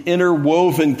 is the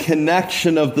interwoven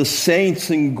connection of the saints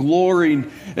in glory.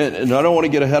 And I don't want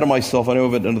to get ahead of myself. I know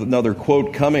of another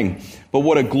quote coming. But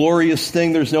what a glorious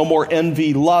thing. There's no more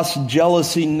envy, lust,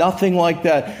 jealousy, nothing like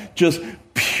that. Just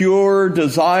pure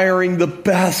desiring the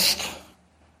best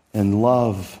and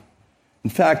love. In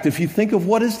fact, if you think of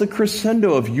what is the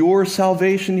crescendo of your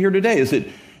salvation here today, is it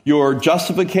your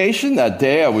justification? That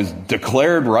day I was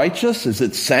declared righteous. Is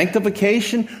it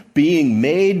sanctification? Being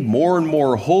made more and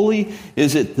more holy?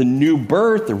 Is it the new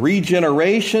birth, the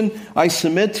regeneration? I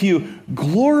submit to you,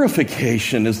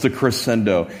 glorification is the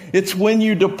crescendo. It's when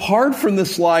you depart from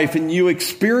this life and you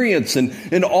experience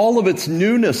in all of its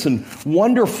newness and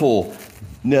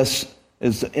wonderfulness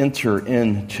is to enter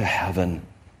into heaven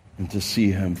and to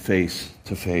see Him face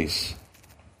to face.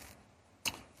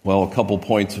 Well, a couple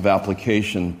points of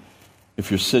application.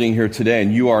 If you're sitting here today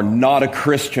and you are not a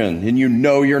Christian, and you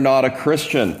know you're not a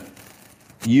Christian,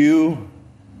 you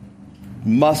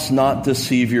must not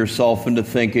deceive yourself into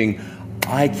thinking,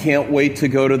 I can't wait to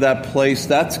go to that place.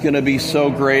 That's going to be so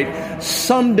great.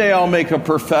 Someday I'll make a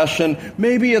profession.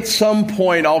 Maybe at some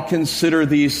point I'll consider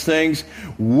these things.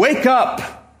 Wake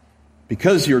up,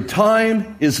 because your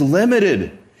time is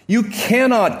limited. You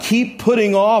cannot keep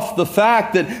putting off the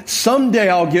fact that someday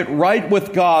I'll get right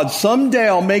with God. Someday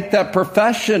I'll make that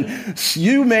profession.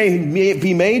 You may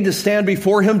be made to stand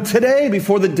before Him today,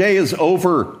 before the day is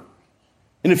over.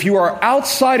 And if you are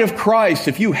outside of Christ,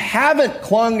 if you haven't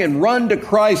clung and run to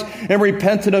Christ and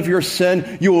repented of your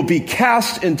sin, you will be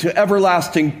cast into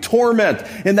everlasting torment.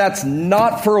 And that's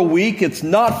not for a week. It's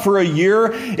not for a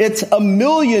year. It's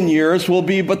 1,000,000 years will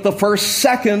be but the first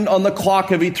second on the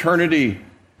clock of eternity.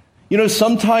 You know,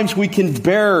 sometimes we can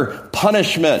bear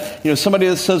punishment. You know, somebody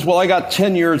that says, well, I got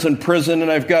 10 years in prison and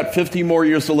I've got 50 more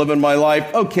years to live in my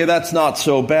life. Okay, that's not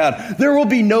so bad. There will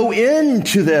be no end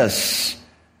to this.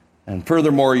 And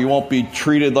furthermore, you won't be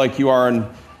treated like you are in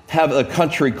have a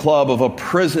country club of a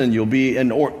prison. You'll be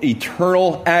in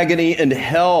eternal agony in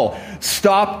hell.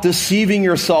 Stop deceiving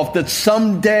yourself that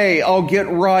someday I'll get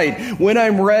right. When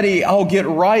I'm ready, I'll get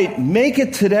right. Make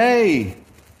it today.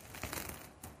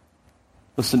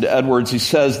 Listen to Edwards. He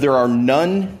says, there are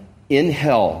none in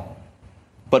hell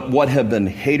but what have been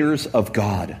haters of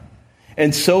God,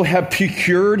 and so have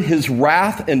procured His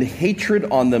wrath and hatred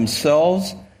on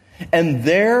themselves, and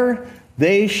there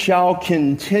they shall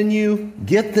continue,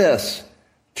 get this,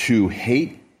 to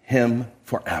hate Him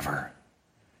forever.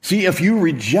 See, if you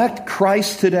reject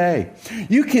Christ today,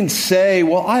 you can say,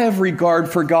 well, I have regard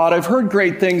for God. I've heard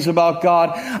great things about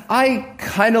God. I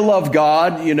kind of love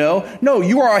God, you know. No,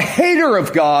 you are a hater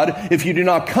of God if you do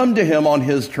not come to Him on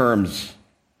His terms.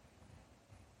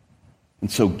 And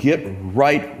so get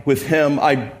right with Him.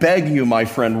 I beg you, my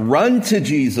friend, run to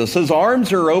Jesus. His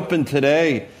arms are open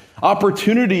today.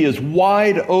 Opportunity is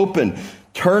wide open.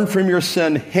 Turn from your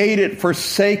sin, hate it,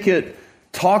 forsake it.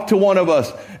 Talk to one of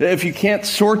us. If you can't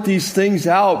sort these things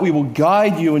out, we will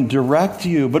guide you and direct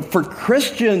you. But for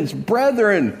Christians,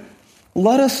 brethren,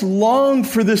 let us long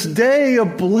for this day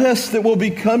of bliss that will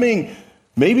be coming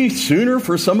maybe sooner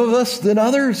for some of us than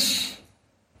others.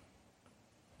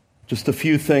 Just a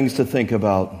few things to think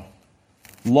about.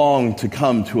 Long to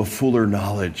come to a fuller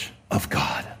knowledge of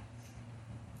God,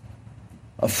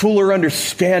 a fuller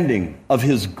understanding of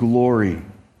His glory.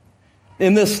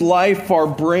 In this life, our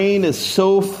brain is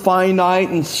so finite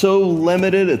and so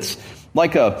limited. It's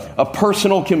like a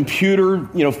personal computer,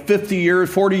 50 years,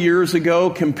 40 years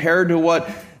ago compared to what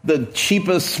the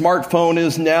cheapest smartphone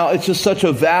is now. It's just such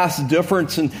a vast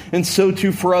difference. And so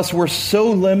too for us, we're so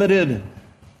limited.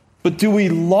 But do we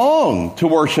long to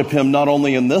worship Him not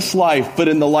only in this life, but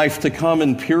in the life to come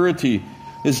in purity?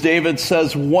 As David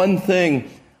says, one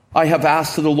thing I have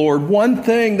asked of the Lord, one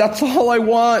thing, that's all I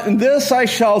want, and this I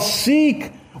shall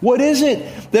seek. What is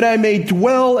it? That I may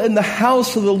dwell in the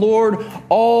house of the Lord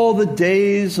all the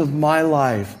days of my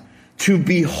life, to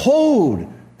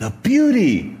behold the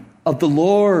beauty of the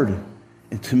Lord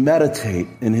and to meditate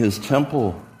in His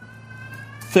temple.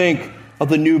 Think of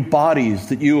the new bodies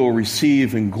that you will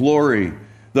receive in glory.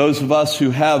 Those of us who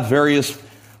have various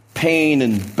pain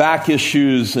and back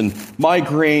issues and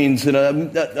migraines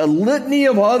and a litany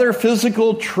of other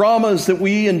physical traumas that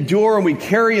we endure and we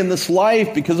carry in this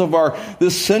life because of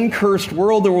this sin-cursed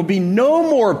world, there will be no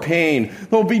more pain.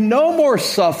 There will be no more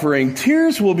suffering.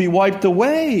 Tears will be wiped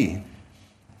away.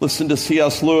 Listen to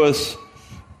C.S. Lewis.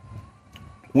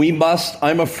 We must,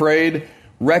 I'm afraid,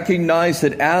 recognize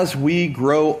that as we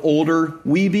grow older,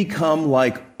 we become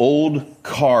like old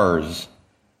cars.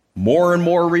 More and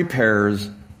more repairs,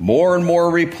 more and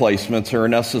more replacements are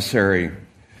necessary.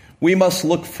 We must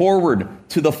look forward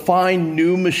to the fine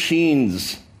new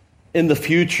machines in the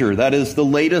future. That is the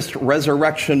latest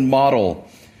resurrection model,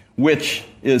 which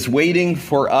is waiting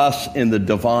for us in the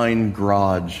divine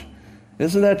garage.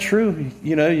 Isn't that true?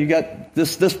 You got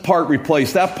this part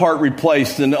replaced, that part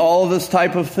replaced, and all this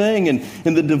type of thing. And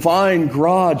in the divine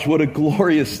garage, what a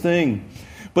glorious thing.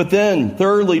 But then,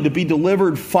 thirdly, to be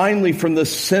delivered finally from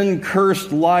this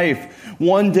sin-cursed life.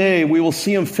 One day we will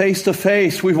see Him face to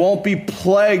face. We won't be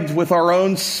plagued with our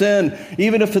own sin.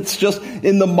 Even if it's just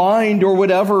in the mind or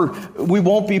whatever, we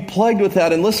won't be plagued with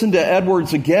that. And listen to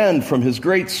Edwards again from his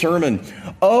great sermon.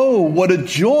 Oh, what a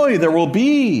joy there will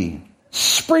be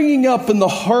springing up in the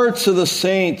hearts of the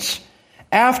saints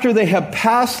after they have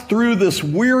passed through this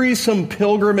wearisome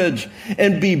pilgrimage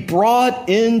and be brought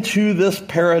into this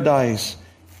paradise.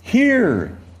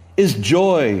 Here is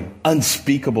joy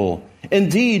unspeakable,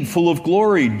 indeed full of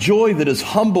glory, joy that is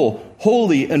humble,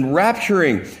 holy, and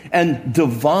rapturing, and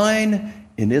divine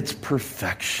in its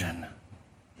perfection.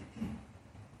 I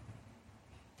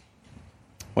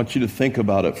want you to think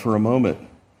about it for a moment.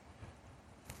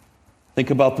 Think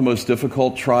about the most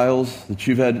difficult trials that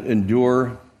you've had to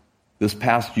endure this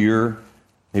past year.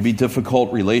 Maybe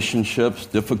difficult relationships,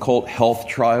 difficult health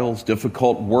trials,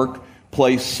 difficult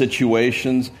workplace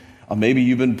situations. Maybe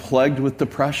you've been plagued with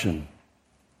depression.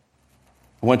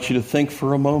 I want you to think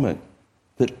for a moment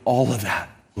that all of that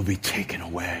will be taken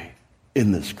away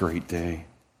in this great day.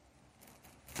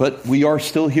 But we are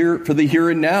still here for the here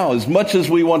and now. As much as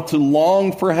we want to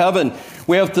long for heaven,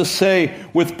 we have to say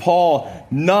with Paul,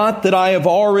 not that I have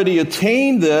already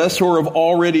attained this or have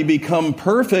already become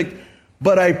perfect,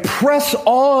 but I press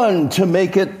on to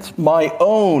make it my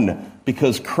own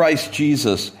because Christ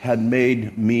Jesus had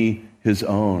made me His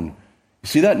own. You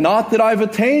see that? Not that I've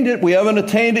attained it. We haven't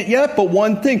attained it yet, but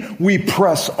one thing, we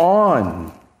press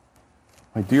on.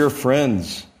 My dear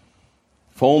friends,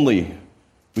 if only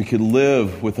we could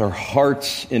live with our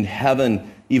hearts in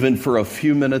heaven even for a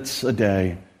few minutes a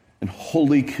day in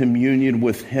holy communion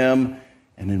with Him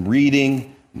and in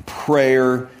reading and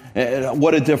prayer. And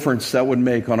what a difference that would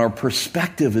make on our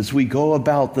perspective as we go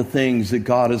about the things that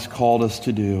God has called us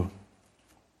to do.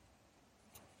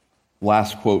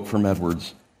 Last quote from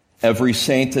Edwards. Every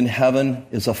saint in heaven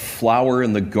is a flower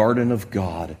in the garden of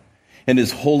God, and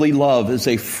His holy love is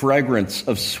a fragrance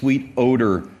of sweet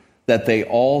odor that they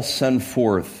all send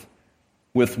forth,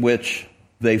 with which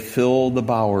they fill the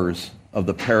bowers of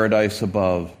the paradise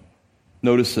above.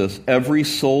 Notice this, every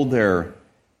soul there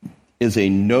is a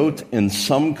note in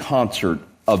some concert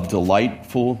of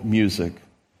delightful music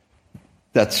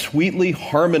that sweetly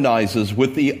harmonizes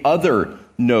with the other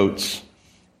notes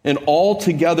and all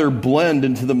together blend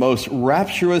into the most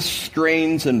rapturous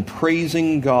strains in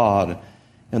praising God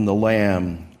and the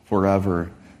Lamb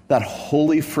forever. That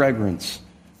holy fragrance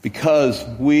because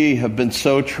we have been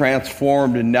so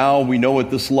transformed, and now we know what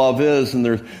this love is, and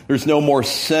there's no more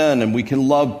sin, and we can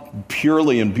love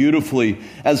purely and beautifully,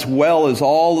 as well as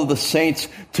all of the saints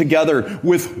together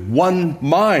with one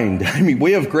mind. I mean,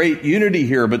 we have great unity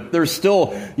here, but there's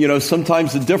still,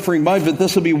 sometimes a differing mind, but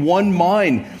this will be one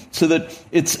mind, so that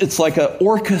it's like an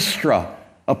orchestra,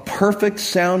 a perfect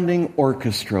sounding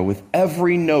orchestra with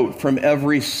every note from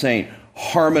every saint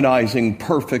harmonizing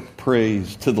perfect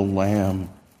praise to the Lamb.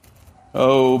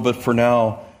 Oh, but for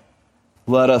now,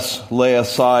 let us lay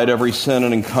aside every sin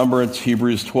and encumbrance,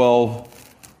 Hebrews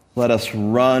 12. Let us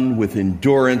run with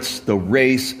endurance the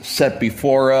race set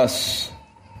before us,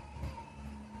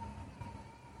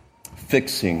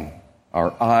 fixing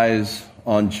our eyes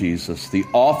on Jesus, the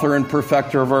author and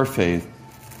perfecter of our faith.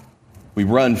 We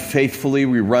run faithfully,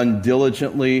 we run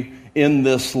diligently in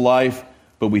this life,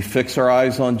 but we fix our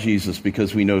eyes on Jesus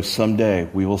because we know someday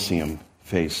we will see him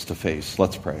face to face.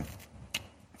 Let's pray.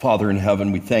 Father in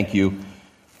heaven, we thank you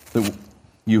that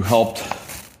you helped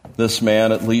this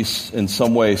man, at least in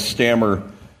some way, stammer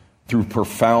through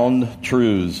profound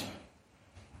truths.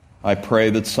 I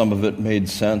pray that some of it made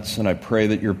sense, and I pray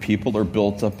that your people are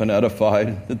built up and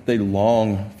edified, that they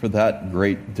long for that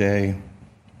great day.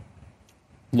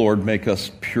 Lord, make us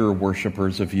pure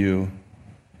worshipers of you.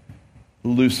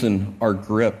 Loosen our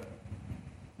grip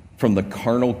from the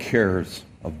carnal cares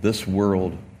of this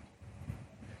world.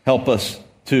 Help us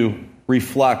to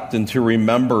reflect and to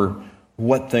remember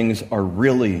what things are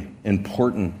really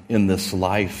important in this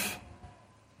life.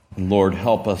 And Lord,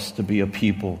 help us to be a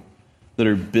people that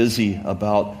are busy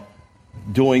about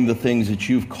doing the things that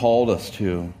you've called us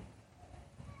to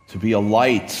be a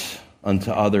light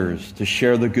unto others, to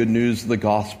share the good news of the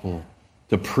gospel,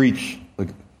 to preach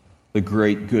the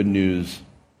great good news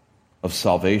of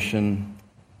salvation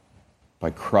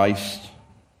by Christ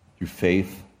through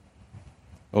faith.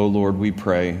 Oh Lord, we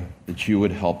pray that you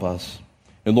would help us.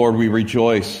 And Lord, we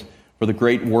rejoice for the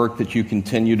great work that you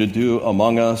continue to do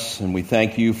among us. And we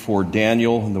thank you for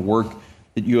Daniel and the work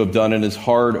that you have done in his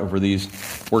heart over these,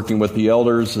 working with the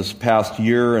elders this past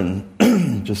year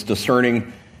and just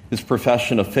discerning his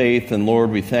profession of faith. And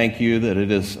Lord, we thank you that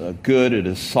it is good, it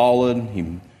is solid.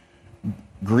 He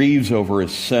grieves over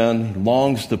his sin. He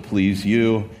longs to please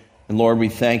you. And Lord, we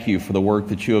thank you for the work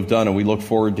that you have done, and we look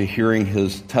forward to hearing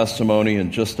his testimony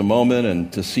in just a moment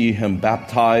and to see him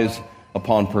baptized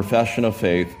upon profession of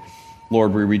faith.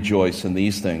 Lord, we rejoice in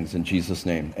these things. In Jesus'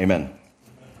 name, amen.